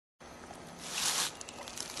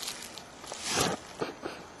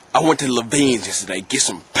I went to Levine's yesterday, get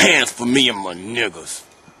some pants for me and my niggas.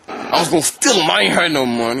 I was gonna steal them, I ain't had no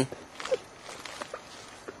money.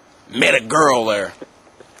 Met a girl there,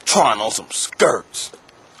 trying on some skirts.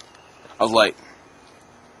 I was like,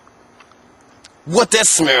 what that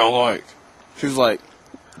smell like? She was like,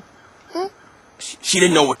 She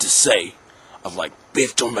didn't know what to say. I was like,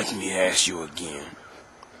 bitch, don't make me ask you again.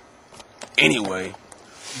 Anyway,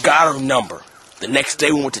 got her number. The next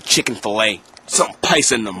day we went to Chick-fil-A, some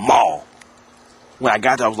place in the mall. When I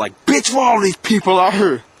got there, I was like, bitch, where all these people out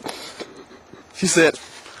here? She said,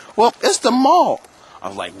 well, it's the mall. I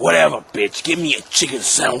was like, whatever, bitch, give me a chicken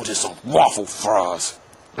sandwich and some waffle fries.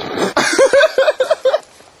 I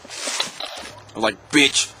was like,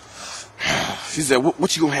 bitch. She said,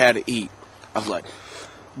 what you gonna have to eat? I was like,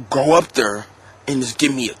 go up there and just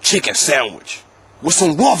give me a chicken sandwich with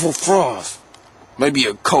some waffle fries. Maybe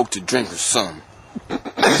a Coke to drink or something.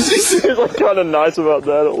 She seems like kind of nice about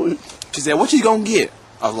that at least. She said, what you gonna get?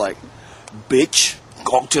 I was like, bitch,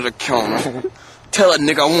 go up to the counter. Tell that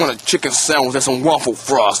nigga I want a chicken sandwich and some waffle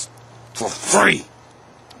fries for free.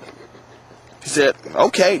 She said,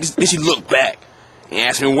 okay. Then she looked back and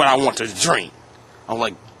asked me what I want to drink. I was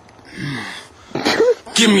like,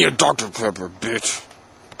 give me a Dr. Pepper, bitch.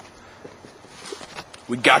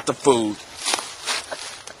 We got the food.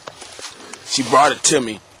 She brought it to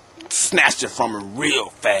me, snatched it from her real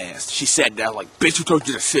fast. She sat down like, bitch, who told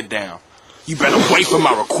you to sit down? You better wait for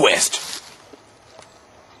my request.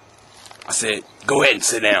 I said, go ahead and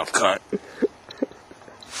sit down, cunt.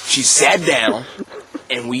 She sat down,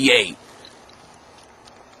 and we ate.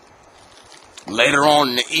 Later on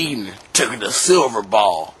in the evening, took her to Silver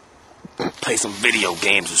Ball. Play some video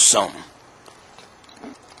games or something.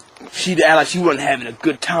 She'd act like she wasn't having a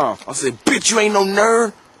good time. I said, bitch, you ain't no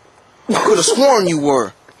nerd. I could have sworn you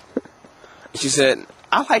were. And she said,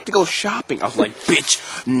 I like to go shopping. I was like, bitch,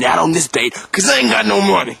 not on this date, because I ain't got no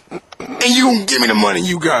money. And you gonna give me the money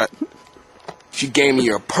you got. She gave me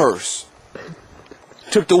her purse.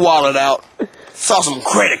 Took the wallet out. Saw some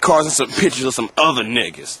credit cards and some pictures of some other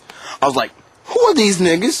niggas. I was like, who are these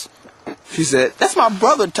niggas? She said, that's my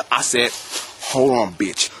brother. I said, hold on,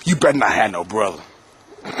 bitch. You better not have no brother.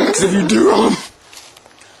 Because if you do,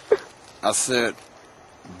 I said,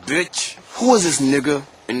 bitch, who is this nigga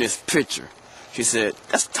in this picture? She said,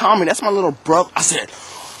 that's Tommy, that's my little brother. I said,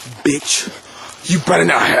 bitch, you better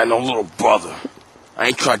not have no little brother. I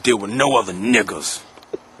ain't trying to deal with no other niggas.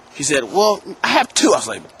 She said, well, I have two. I was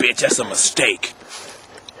like, bitch, that's a mistake.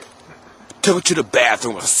 Took her to the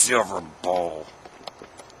bathroom with a Silver Ball.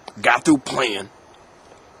 Got through playing.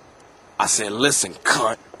 I said, listen,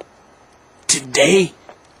 cunt, today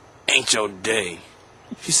ain't your day.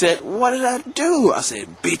 She said, what did I do? I said,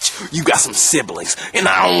 bitch, you got some siblings, and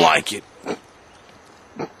I don't like it.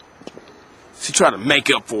 She tried to make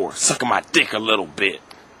up for it, sucking my dick a little bit.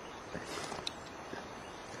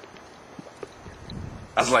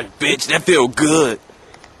 I was like, bitch, that feel good.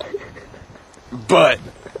 But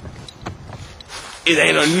it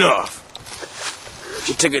ain't enough.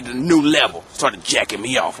 She took it to a new level, started jacking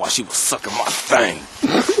me off while she was sucking my thing.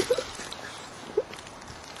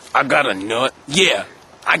 I got a nut. Yeah,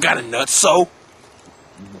 I got a nut, so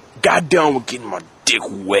got done with getting my dick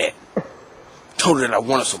wet. Told her that I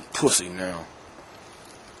wanted some pussy now.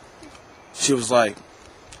 She was like,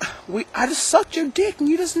 I just sucked your dick and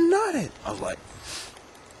you just nutted. I was like,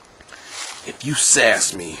 if you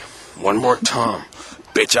sass me one more time,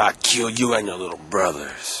 bitch, I'll kill you and your little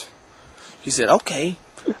brothers. She said, okay.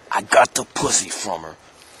 I got the pussy from her.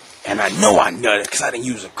 And I know I nutted because I didn't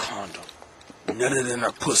use a condom. Nutted in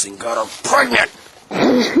her pussy and got her pregnant.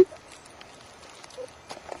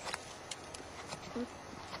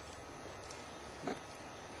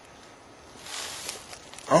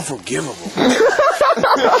 Unforgivable.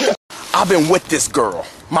 I've been with this girl,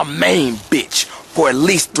 my main bitch, for at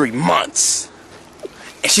least 3 months.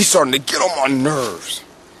 And she's starting to get on my nerves.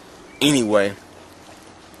 Anyway,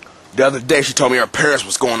 the other day she told me her parents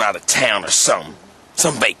was going out of town or something.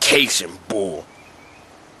 Some vacation bull.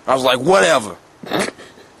 I was like, whatever. And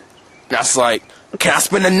I was like, can I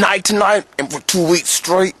spend the night tonight and for 2 weeks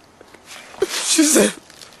straight? She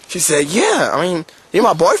said, yeah, I mean, you're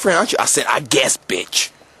my boyfriend, aren't you? I said, I guess, bitch.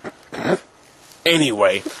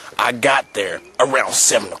 Anyway, I got there around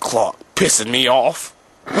 7 o'clock, pissing me off.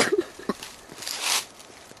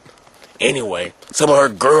 Anyway, some of her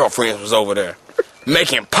girlfriends was over there,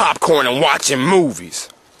 making popcorn and watching movies.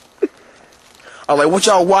 I was like, what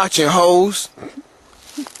y'all watching, hoes?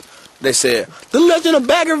 They said, The Legend of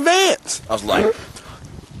Bagger Vance. I was like,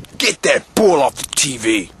 get that bull off the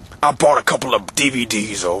TV. I bought a couple of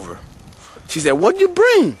DVDs over. She said, what'd you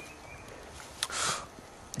bring?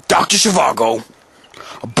 Dr. Zhivago,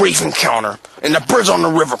 a brief encounter, and the bridge on the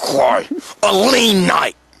River Kwai, a lean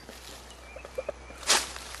night.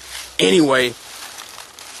 Anyway,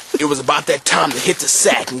 it was about that time to hit the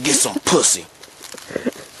sack and get some pussy.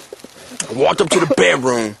 I walked up to the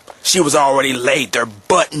bedroom. She was already laid there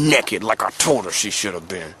butt naked like I told her she should have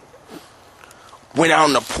been. Went out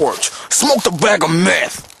on the porch, smoked a bag of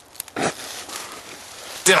meth.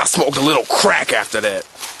 Then I smoked a little crack after that.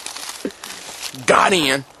 Got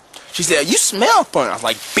in. She said, "You smell funny." I was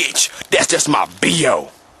like, "Bitch, that's just my B.O.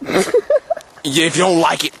 Yeah, if you don't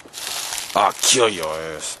like it, I'll kill your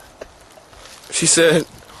ass." She said,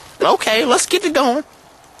 "Okay, let's get it going."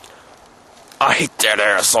 I hit that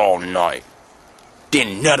ass all night.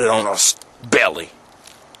 Then nutted on her belly.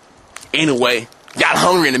 Anyway, got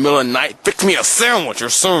hungry in the middle of the night, fixed me a sandwich or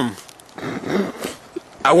something.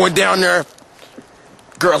 I went down there.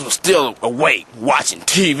 Girls were still awake, watching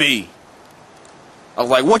TV. I was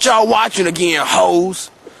like, "What y'all watching again, hoes?"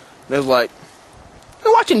 They was like,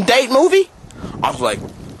 "We're watching date movie." I was like,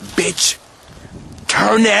 "Bitch,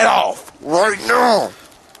 turn that off right now."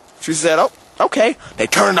 She said, "Oh, okay." They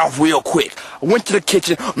turned it off real quick. I went to the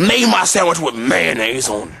kitchen, made my sandwich with mayonnaise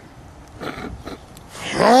on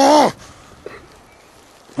it.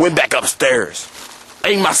 Went back upstairs.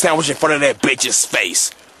 Ate my sandwich in front of that bitch's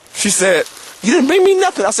face. She said, "You didn't bring me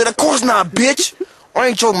nothing." I said, "Of course not, bitch. I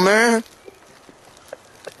ain't your man."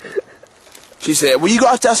 She said, "Will you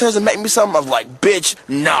go downstairs and make me something?" I was like, "Bitch,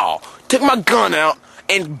 no." Took my gun out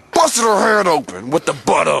and busted her head open with the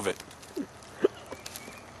butt of it.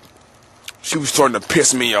 She was starting to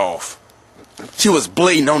piss me off. She was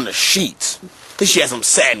bleeding on the sheets. I think she had some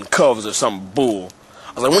satin covers or some bull.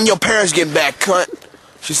 I was like, "When your parents get back, cunt?"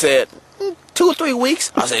 She said, 2 or 3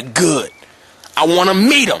 weeks. I said, "Good. I want to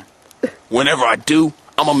meet them. Whenever I do,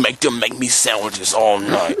 I'm going to make them make me sandwiches all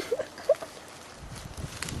night."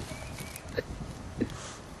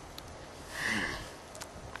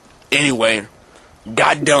 Anyway,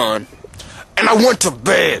 got done, and I went to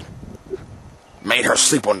bed. Made her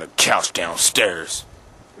sleep on the couch downstairs.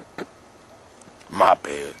 My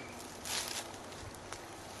bed.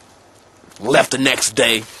 Left the next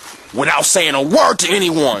day without saying a word to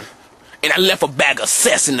anyone. And I left a bag of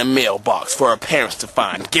cess in the mailbox for her parents to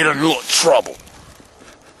find. Get her in a little trouble.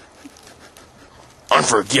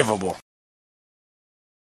 Unforgivable.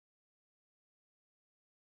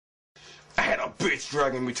 I had a bitch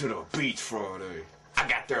dragging me to the beach Friday. I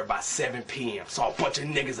got there about 7 p.m. Saw a bunch of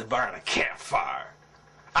niggas around a campfire.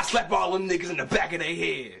 I slapped all them niggas in the back of their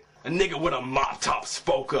head. A nigga with a mop top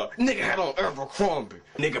spoke up. Nigga had on Abercrombie.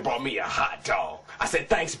 Nigga brought me a hot dog. I said,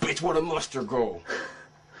 "Thanks, bitch, where the mustard go?"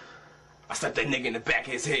 I slapped that nigga in the back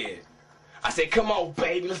of his head. I said, "Come on,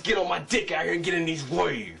 baby, let's get on my dick out here and get in these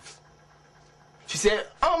waves." She said,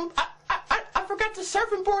 I forgot the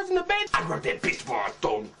surfing boards in the bed." I grabbed that bitch before I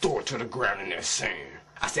threw it to the ground in that sand.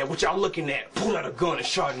 I said, "What y'all looking at?" Pulled out a gun and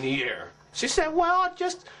shot in the air. She said, "Well,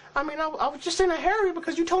 I was just in a hurry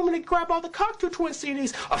because you told me to grab all the Cocktail Twins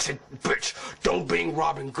CDs. I said, "Bitch, don't bring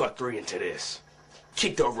Robin Guthrie into this."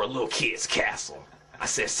 Kicked over a little kid's castle. I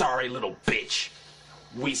said, "Sorry, little bitch.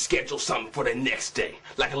 We scheduled something for the next day,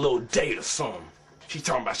 like a little date or something." She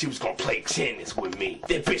talking about she was gonna play tennis with me.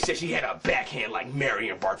 That bitch said she had a backhand like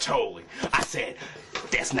Marion Bartoli. I said,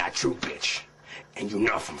 "That's not true, bitch. And you're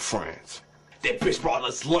not from France." That bitch brought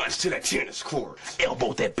us lunch to the tennis court.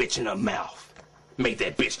 Elbowed that bitch in the mouth. Made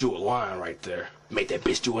that bitch do a line right there. Made that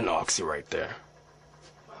bitch do an oxy right there.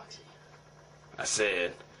 I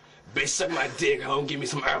said, "Bitch, suck my dick, ho, and give me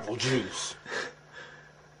some apple juice."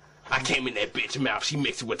 I came in that bitch's mouth. She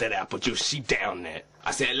mixed it with that apple juice. She down that.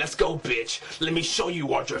 I said, "Let's go, bitch. Let me show you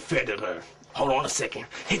Roger Federer." Hold on a second.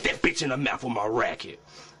 Hit that bitch in the mouth with my racket.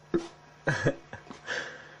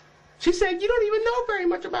 She said, "You don't even know very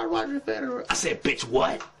much about Roger Federer." I said, "Bitch,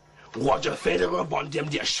 what? Roger Federer von dem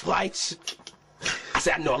der Schweiz?" I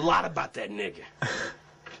said, "I know a lot about that nigga.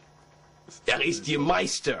 Ist die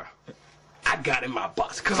Meister." I got in my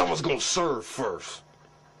box because I was going to serve first.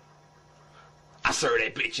 I served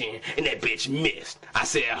that bitch in, and that bitch missed. I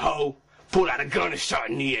said, "Ho," pulled out a gun and shot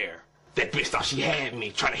in the air. That bitch thought she had me,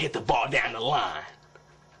 trying to hit the ball down the line.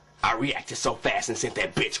 I reacted so fast and sent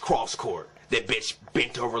that bitch cross court. That bitch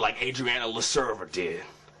bent over like Adriana Laserva did.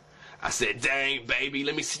 I said, "Dang, baby,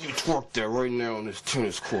 let me see you twerk there right now on this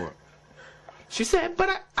tennis court." She said,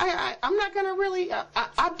 "But I'm not gonna really,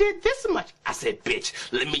 I did this much." I said, "Bitch,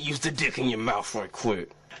 let me use the dick in your mouth right quick."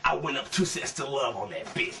 I went up 2 sets to love on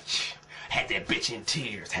that bitch. Had that bitch in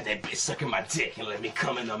tears. Had that bitch sucking my dick and let me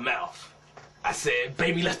come in her mouth. I said,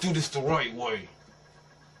 "Baby, let's do this the right way.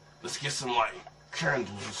 Let's get some, like,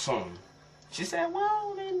 candles or something." She said,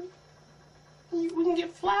 "Well, then, We can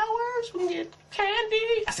get flowers, we can get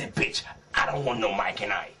candy. I said, bitch, I don't want no Mike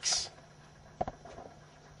and Ike's.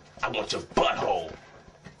 I want your butthole.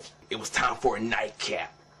 It was time for a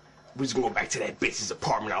nightcap. We was gonna go back to that bitch's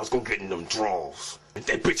apartment. I was gonna get in them drawers.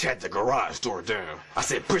 That bitch had the garage door down. I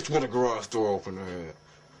said, bitch, when the garage door open ahead.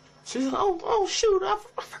 She said, oh shoot, I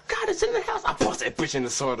forgot it's in the house. I punched that bitch in the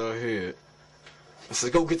side of her head. I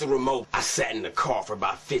said, go get the remote. I sat in the car for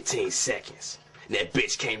about 15 seconds. And that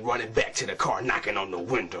bitch came running back to the car, knocking on the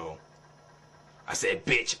window. I said,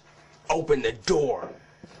 bitch, open the door.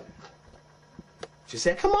 She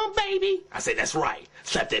said, come on, baby. I said, that's right.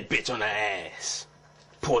 Slapped that bitch on her ass.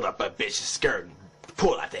 Pulled up her bitch's skirt and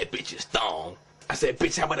pulled out that bitch's thong. I said,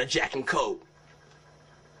 bitch, how about a Jack and Coke?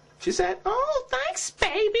 She said, oh, thanks,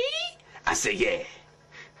 baby. I said, yeah.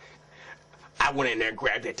 I went in there and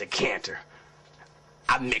grabbed that decanter.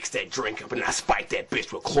 I mixed that drink up and I spiked that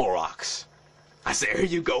bitch with Clorox. I said, here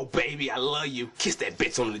you go, baby. I love you. Kiss that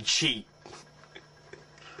bitch on the cheek.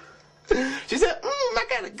 She said, I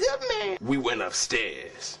got a good man. We went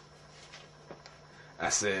upstairs. I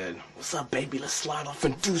said, what's up, baby? Let's slide off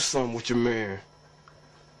and do something with your man.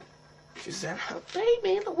 She said,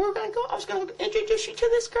 baby, look, we're gonna go. I was gonna introduce you to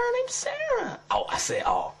this girl named Sarah. Oh, I said,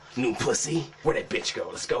 oh, new pussy. Where'd that bitch go?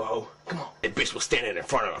 Let's go, ho. Come on. That bitch was standing in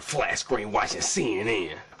front of a flat screen watching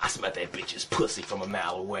CNN. I smelled that bitch's pussy from a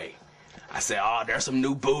mile away. I said, oh, there's some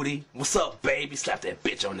new booty. What's up, baby? Slapped that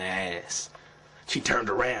bitch on the ass. She turned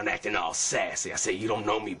around acting all sassy. I said, you don't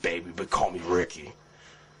know me, baby, but call me Ricky.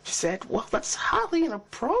 She said, well, that's highly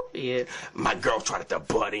inappropriate. My girl tried to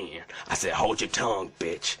butt in. I said, hold your tongue,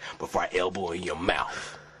 bitch, before I elbow in your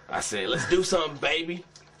mouth. I said, let's do something, baby.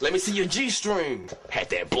 Let me see your G-string. Had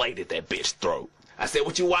that blade at that bitch's throat. I said,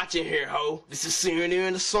 what you watching here, ho? This is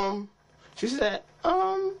CNN or something? She said,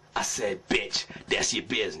 I said, bitch, that's your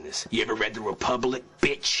business. You ever read The Republic,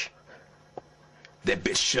 bitch? That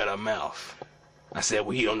bitch shut her mouth. I said,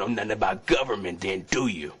 well, you don't know nothing about government then, do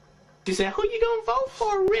you? She said, who you gonna vote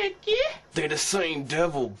for, Ricky? They're the same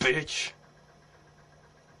devil, bitch.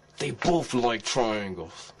 They both like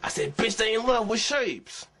triangles. I said, bitch, they in love with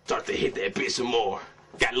shapes. Start to hit that bitch some more.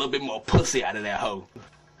 Got a little bit more pussy out of that hoe.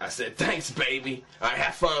 I said, thanks, baby. I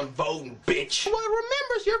have fun voting, bitch. Well,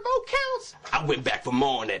 remembers your vote counts. I went back for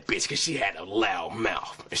more on that bitch because she had a loud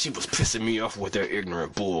mouth. And she was pissing me off with her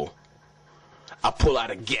ignorant bull. I pull out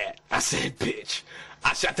a gat. I said, bitch.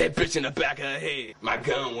 I shot that bitch in the back of her head. My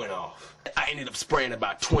gun went off. I ended up spraying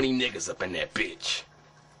about 20 niggas up in that bitch.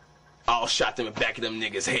 All shot them in the back of them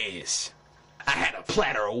niggas' heads. I had a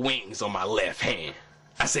platter of wings on my left hand.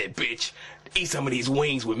 I said, bitch, eat some of these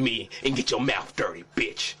wings with me and get your mouth dirty,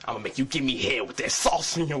 bitch. I'm gonna make you give me head with that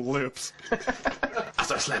sauce in your lips. I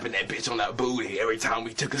started slapping that bitch on that booty every time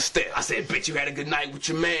we took a step. I said, bitch, you had a good night with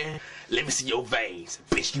your man? Let me see your veins.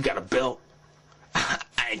 Bitch, you got a belt?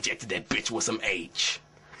 I injected that bitch with some H.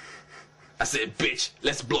 I said, bitch,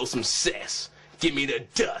 let's blow some cess. Give me the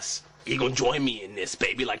dust. You gonna join me in this,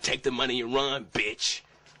 baby? Like, take the money and run, bitch.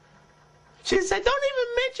 She said, don't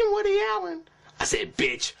even mention Woody Allen. I said,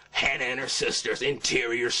 bitch, Hannah and her sisters,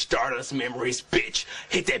 interior Stardust Memories, bitch.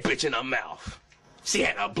 Hit that bitch in her mouth. She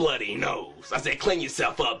had a bloody nose. I said, clean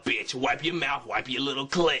yourself up, bitch. Wipe your mouth, wipe your little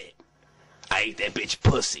clit. I ate that bitch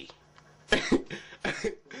pussy.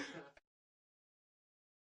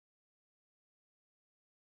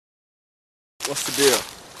 What's the deal?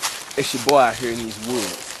 It's your boy out here in these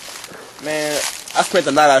woods. Man, I spent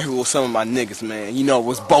the night out here with some of my niggas, man. You know, it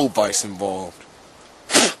was Bo Vice involved.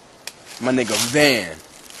 My nigga Van.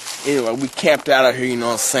 Anyway, we camped out here, you know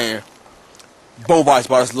what I'm saying? Bo Vice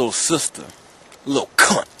brought his little sister. Little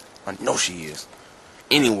cunt. I know she is.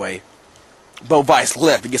 Anyway, Bo Vice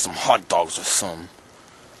left to get some hot dogs or something.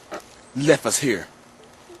 Left us here.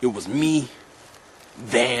 It was me,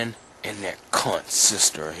 Van, and that cunt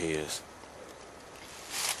sister of his.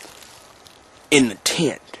 In the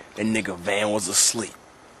tent, that nigga Van was asleep.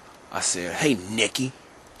 I said, hey, Nicky.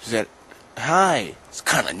 She said, hi. It's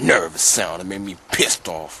kind of nervous sound that made me pissed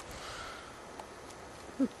off.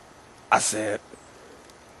 I said,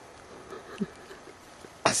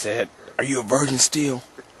 are you a virgin still?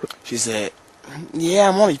 She said, yeah,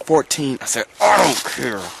 I'm only 14. I said, I don't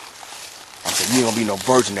care. I said, you ain't gonna be no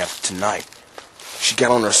virgin after tonight. She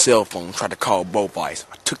got on her cell phone, tried to call Bo Vice.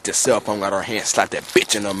 I took the cell phone out of her hand, slapped that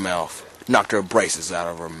bitch in her mouth. Knocked her braces out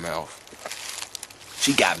of her mouth.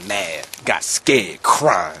 She got mad, got scared,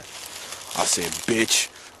 crying. I said, bitch,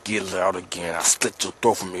 get loud again. I slit your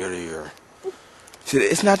throat from ear to ear. She said,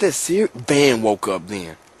 it's not that serious. Van woke up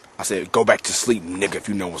then. I said, go back to sleep, nigga, if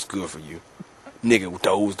you know what's good for you. Nigga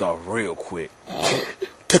dozed off real quick.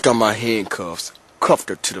 Took out my handcuffs, cuffed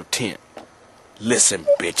her to the tent. Listen,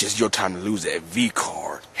 bitch, it's your time to lose that V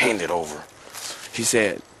card. Hand it over. She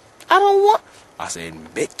said, I don't want... I said,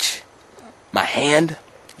 bitch, my hand,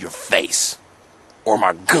 your face. Or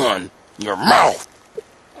my gun, your mouth.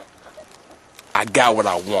 I got what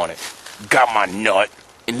I wanted. Got my nut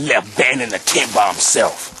and left Van in the tent by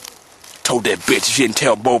himself. Told that bitch if she didn't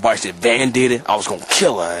tell Bo Bites that Van did it, I was gonna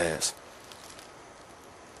kill her ass.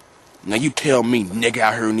 Now you tell me, nigga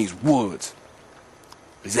out here in these woods,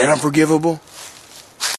 is that unforgivable?